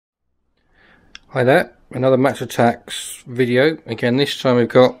Hi there, another Attax video. Again, this time we've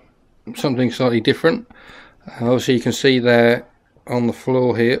got something slightly different. Obviously you can see there on the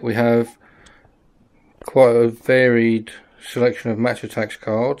floor here we have quite a varied selection of Attax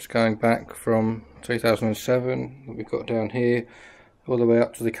cards going back from 2007 that we've got down here all the way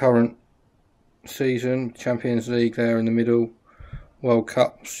up to the current season. Champions League there in the middle, World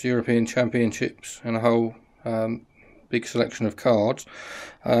Cups, European Championships, and a whole big selection of cards.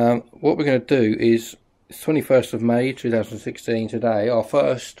 What we're going to do is, it's 21st of May 2016 today. Our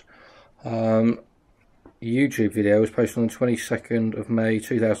first YouTube video was posted on the 22nd of May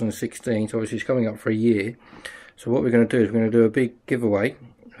 2016, so obviously it's coming up for a year. So what we're going to do is we're going to do a big giveaway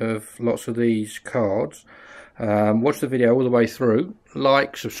of lots of these cards. Watch the video all the way through,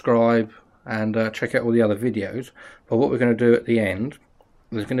 like, subscribe, and check out all the other videos. But what we're going to do at the end,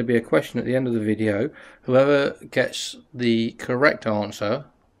 there's going to be a question at the end of the video. Whoever gets the correct answer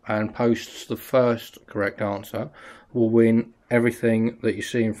and posts the first correct answer will win everything that you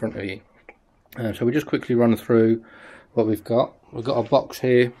see in front of you. So we'll just quickly run through what we've got. We've got a box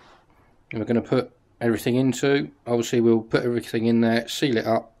here and we're going to put everything into. Obviously we'll put everything in there, seal it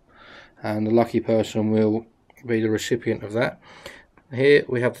up, and the lucky person will be the recipient of that. Here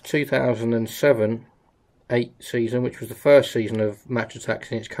we have the 2007-8 season, which was the first season of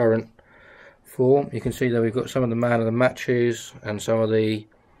Attax in its current form. You can see that we've got some of the man of the matches and some of the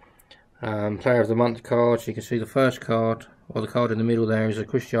player of the month cards. You can see the first card, or the card in the middle there, is a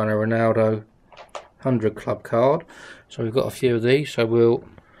Cristiano Ronaldo 100 club card. So we've got a few of these, so we'll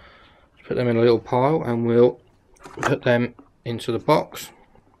put them in a little pile and we'll put them into the box.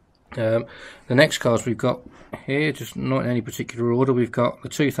 The next cards we've got here, just not in any particular order, we've got the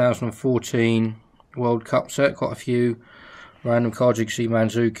 2014 World Cup set, quite a few random cards. You can see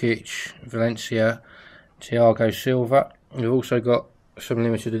Mandzukic, Valencia, Thiago Silva. We've also got some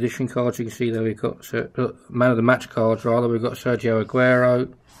limited edition cards. You can see there we've got man of the match cards rather. We've got Sergio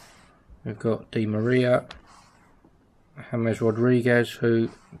Aguero, we've got Di Maria, James Rodriguez, who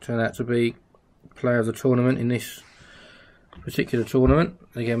turned out to be player of the tournament in this particular tournament.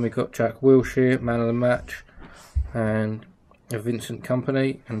 Again we've got Jack Wilshere, man of the match, and a Vincent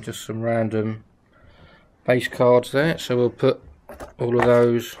Kompany, and just some random base cards there. So we'll put all of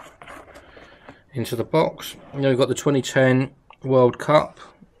those into the box. And then we've got the 2010 World Cup,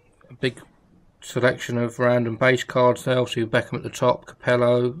 a big selection of random base cards there. Obviously Beckham at the top,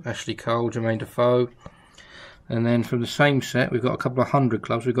 Capello, Ashley Cole, Jermaine Defoe. And then from the same set we've got a couple of 100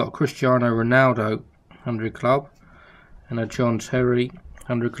 clubs. We've got a Cristiano Ronaldo 100 club and a John Terry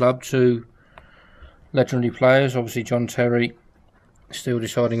 100 club. Two legendary players. Obviously John Terry still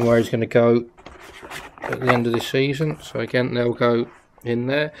deciding where he's going to go at the end of this season, so again they'll go in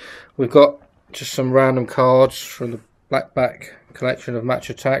there. We've got just some random cards from the Blackback collection of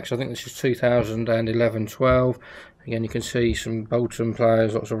Attax. I think this is 2011-12. Again you can see some Bolton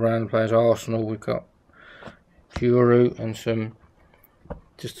players, lots of random players. Arsenal, we've got Giroud, and some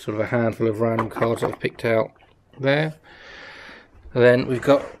just sort of a handful of random cards that I've picked out there. And then we've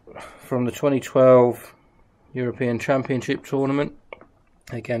got from the 2012 European Championship tournament,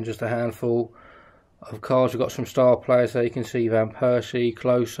 again just a handful of cards. We've got some star players there. You can see Van Persie,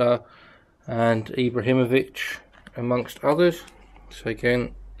 Klose, and Ibrahimovic amongst others. So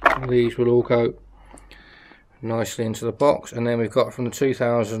again these will all go nicely into the box. And then we've got from the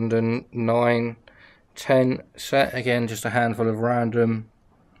 2009-10 set, again just a handful of random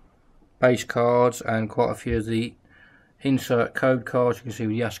base cards and quite a few of the insert code cards. You can see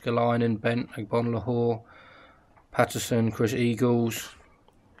with Jaskalainen, Bent, Agbon Lahore, Patterson, Chris Eagles.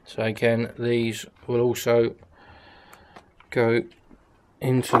 So again these will also go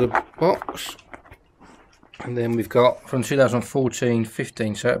into the box. And then we've got from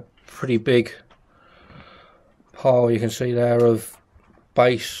 2014-15 set, pretty big pile you can see there of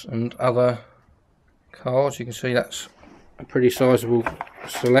base and other cards. You can see that's a pretty sizable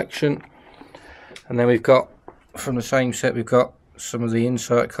selection. And then we've got from the same set we've got some of the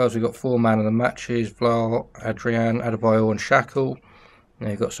insert cards. We've got 4 man of the matches, Vlaar, Adrian, Adebayor, and Shackle. And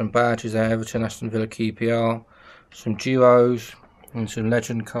you've got some badges there, Everton, Aston Villa, QPR, some duos and some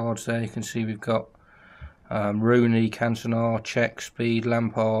legend cards there. You can see we've got Rooney, Cantona, Cech, Speed,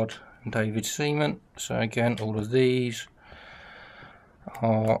 Lampard, and David Seaman. So again all of these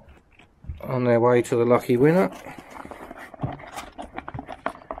are on their way to the lucky winner.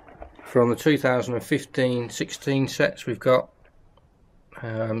 From the 2015-16 sets we've got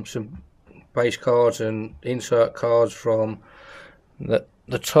some base cards and insert cards. From the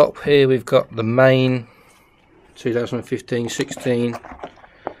top here we've got the main 2015-16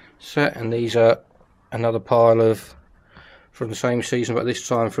 set, and these are another pile of from the same season, but this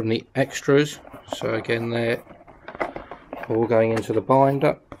time from the extras. So again, they're all going into the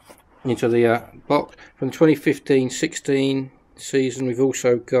binder, into the box. From the 2015-16 season, we've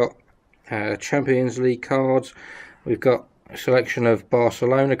also got Champions League cards. We've got a selection of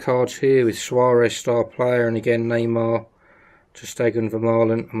Barcelona cards here with Suarez, star player, and again Neymar, ter Stegen,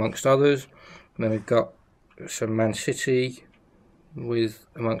 Vermaelen, amongst others. And then we've got some Man City with,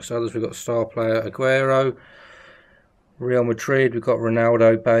 amongst others, we've got star player Aguero. Real Madrid, we've got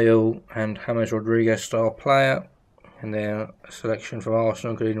Ronaldo, Bale, and James Rodriguez, star player. And then a selection from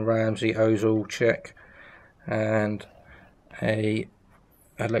Arsenal, including Ramsey, Ozil, Cech, and a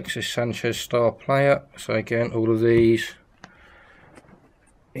Alexis Sanchez, star player. So again, all of these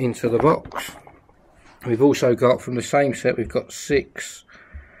into the box. We've also got, from the same set, we've got 6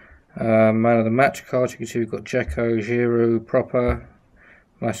 man of the match cards. You can see we've got Dzeko, Giroud, Proper,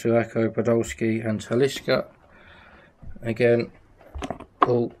 Masuako, Podolski, and Talisca. Again,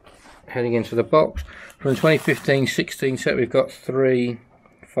 all heading into the box. From the 2015-16 set, we've got 3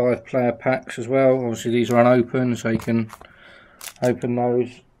 5-player packs as well. Obviously, these are unopened, so you can open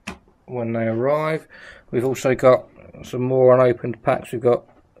those when they arrive. We've also got some more unopened packs. We've got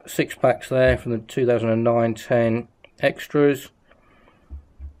 6 packs there from the 2009-10 extras.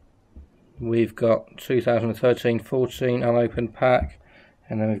 We've got 2013-14 unopened pack,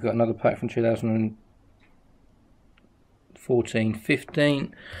 and then we've got another pack from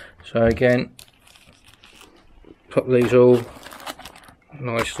 2014-15. So again, pop these all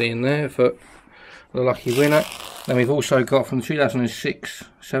nicely in there for the lucky winner. Then we've also got, from the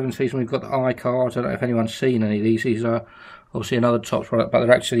 2006-7 season, we've got the eye cards. I don't know if anyone's seen any of these. These are obviously another Topps product, but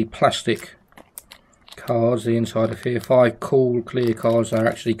they're actually plastic cards. The inside of here, 5 cool clear cards. They're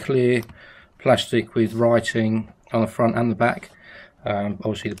actually clear plastic with writing on the front and the back.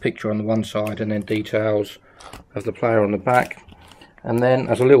 Obviously the picture on the one side, and then details of the player on the back. And then,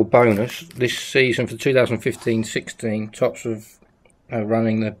 as a little bonus, this season for 2015-16, Topps of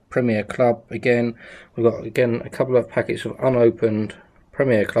running the Premier Club again. We've got again a couple of packets of unopened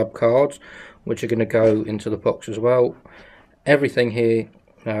Premier Club cards, which are going to go into the box as well. Everything here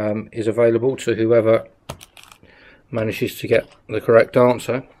is available to whoever manages to get the correct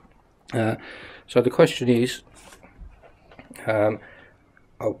answer. So the question is, you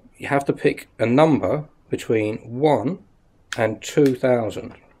have to pick a number between 1 and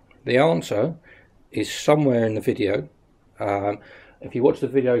 2,000. The answer is somewhere in the video. If you watch the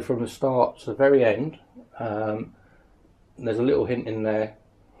video from the start to the very end, there's a little hint in there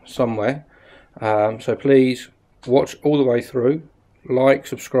somewhere. So please watch all the way through, like,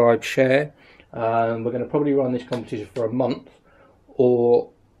 subscribe, share. We're going to probably run this competition for a month, or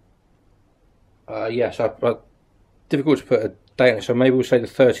difficult to put a date on it, so maybe we'll say the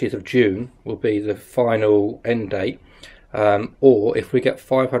 30th of June will be the final end date. Or if we get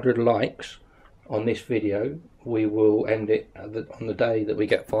 500 likes on this video, we will end it on the day that we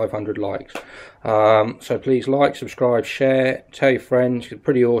get 500 likes. So please like, subscribe, share, tell your friends. It's a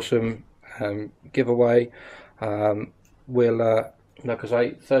pretty awesome giveaway. We'll, like I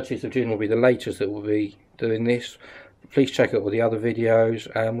say, 30th of June will be the latest that we'll be doing this. Please check out all the other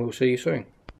videos, and we'll see you soon.